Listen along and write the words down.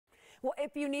Well,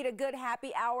 if you need a good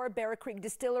happy hour, Bear Creek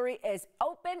Distillery is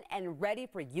open and ready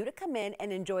for you to come in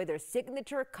and enjoy their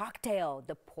signature cocktail,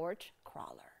 the Porch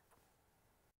Crawler.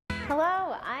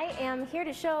 Hello, I am here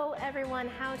to show everyone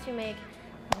how to make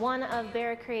one of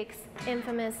Bear Creek's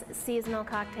infamous seasonal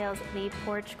cocktails, the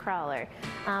Porch Crawler.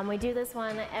 We do this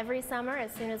one every summer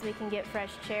as soon as we can get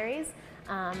fresh cherries,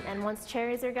 and once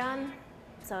cherries are gone,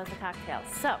 so is the cocktail.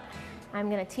 So I'm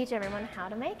going to teach everyone how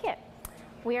to make it.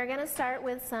 We are going to start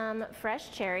with some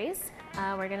fresh cherries.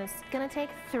 We're going to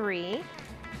take 3,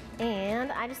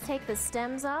 and I just take the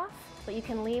stems off, but you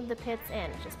can leave the pits in.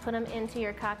 Just put them into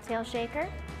your cocktail shaker.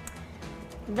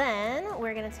 Then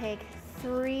we're going to take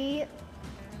 3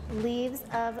 leaves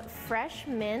of fresh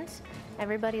mint.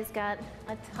 Everybody's got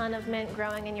a ton of mint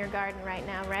growing in your garden right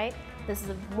now, right? This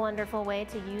is a wonderful way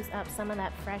to use up some of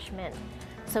that fresh mint.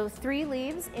 So 3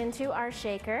 leaves into our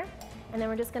shaker, and then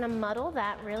we're just going to muddle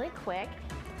that really quick.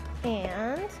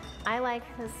 And I like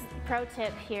this pro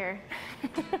tip here.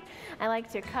 I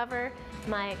like to cover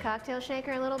my cocktail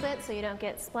shaker a little bit so you don't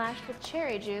get splashed with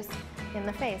cherry juice in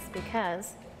the face,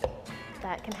 because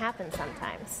that can happen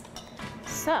sometimes.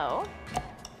 So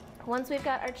once we've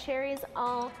got our cherries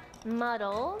all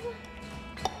muddled,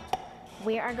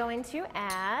 we are going to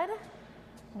add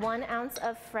 1 ounce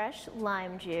of fresh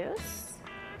lime juice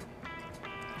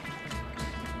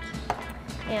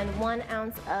and 1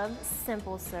 ounce of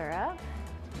simple syrup.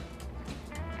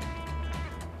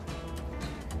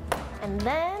 And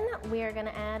then we are going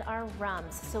to add our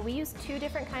rums. So we use 2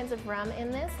 different kinds of rum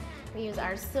in this. We use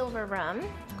our silver rum.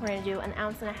 We're going to do 1.5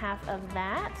 ounces of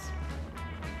that.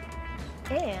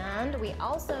 And we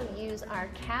also use our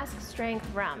cask strength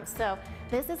rum. So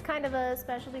this is kind of a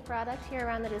specialty product here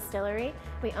around the distillery.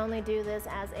 We only do this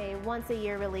as a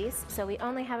once-a-year release, so we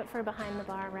only have it for behind the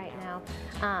bar right now.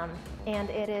 And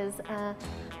it is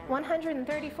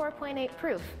 134.8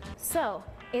 proof. So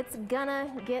it's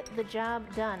gonna get the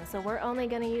job done. So we're only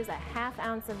gonna use 1/2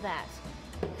 ounce of that.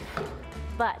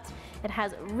 But it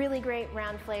has really great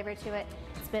round flavor to it.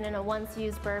 It's been in a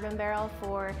once-used bourbon barrel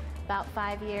for about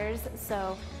 5 years,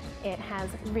 so it has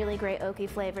really great oaky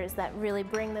flavors that really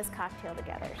bring this cocktail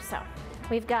together. So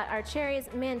we've got our cherries,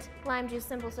 mint, lime juice,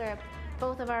 simple syrup,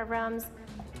 both of our rums.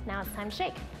 Now it's time to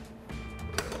shake.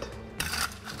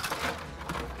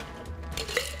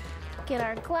 Get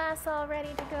our glass all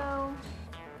ready to go.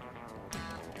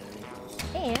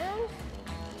 And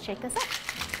shake this up.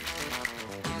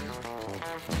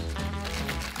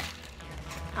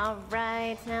 All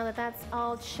right, now that that's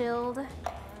all chilled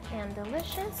and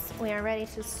delicious, we are ready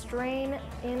to strain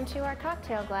into our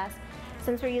cocktail glass.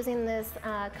 Since we're using this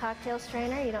cocktail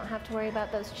strainer, you don't have to worry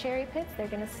about those cherry pits. They're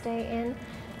going to stay in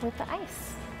with the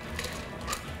ice.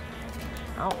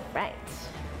 All right,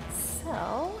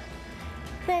 so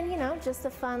then, you know, just a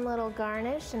fun little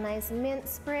garnish, a nice mint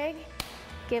sprig.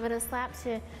 Give it a slap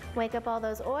to wake up all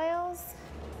those oils,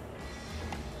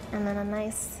 and then a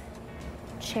nice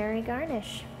cherry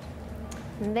garnish.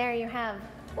 And there you have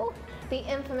the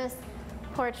infamous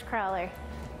Porch Crawler.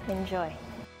 Enjoy.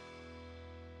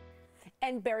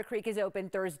 And Bear Creek is open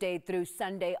Thursday through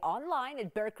Sunday online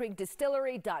at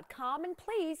bearcreekdistillery.com, and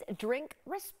please drink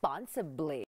responsibly.